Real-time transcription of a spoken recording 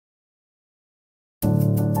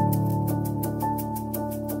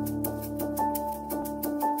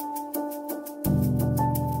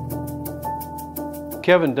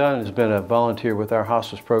Kevin Dunn has been a volunteer with our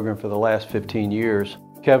hospice program for the last 15 years.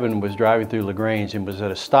 Kevin was driving through LaGrange and was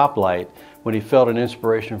at a stoplight when he felt an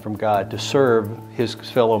inspiration from God to serve his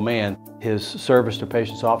fellow man. His service to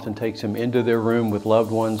patients often takes him into their room with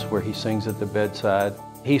loved ones where he sings at the bedside.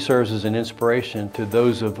 He serves as an inspiration to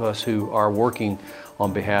those of us who are working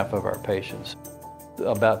on behalf of our patients.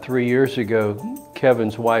 About 3 years ago,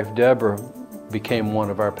 Kevin's wife, Deborah, became one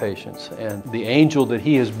of our patients. And the angel that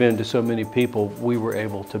he has been to so many people, we were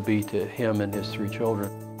able to be to him and his 3 children.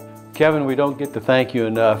 Kevin, we don't get to thank you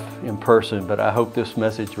enough in person, but I hope this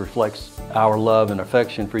message reflects our love and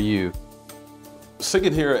affection for you.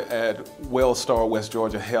 Singing here at Wellstar, West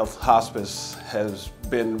Georgia Health Hospice has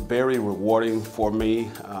been very rewarding for me.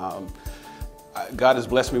 God has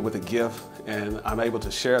blessed me with a gift, and I'm able to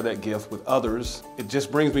share that gift with others. It just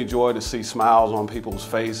brings me joy to see smiles on people's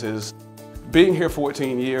faces. Being here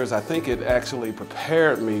 14 years, I think it actually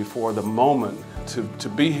prepared me for the moment to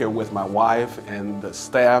be here with my wife and the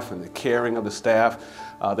staff and the caring of the staff.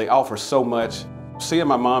 They offer so much. Seeing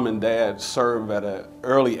my mom and dad serve at an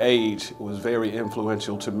early age was very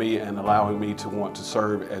influential to me and allowing me to want to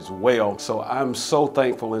serve as well. So I'm so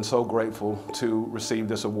thankful and so grateful to receive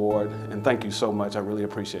this award, and thank you so much. I really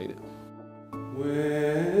appreciate it.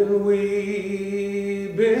 When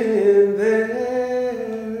we've been there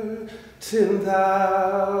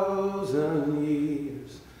 10,000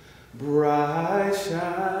 years, bright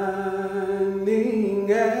shining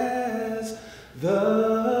as the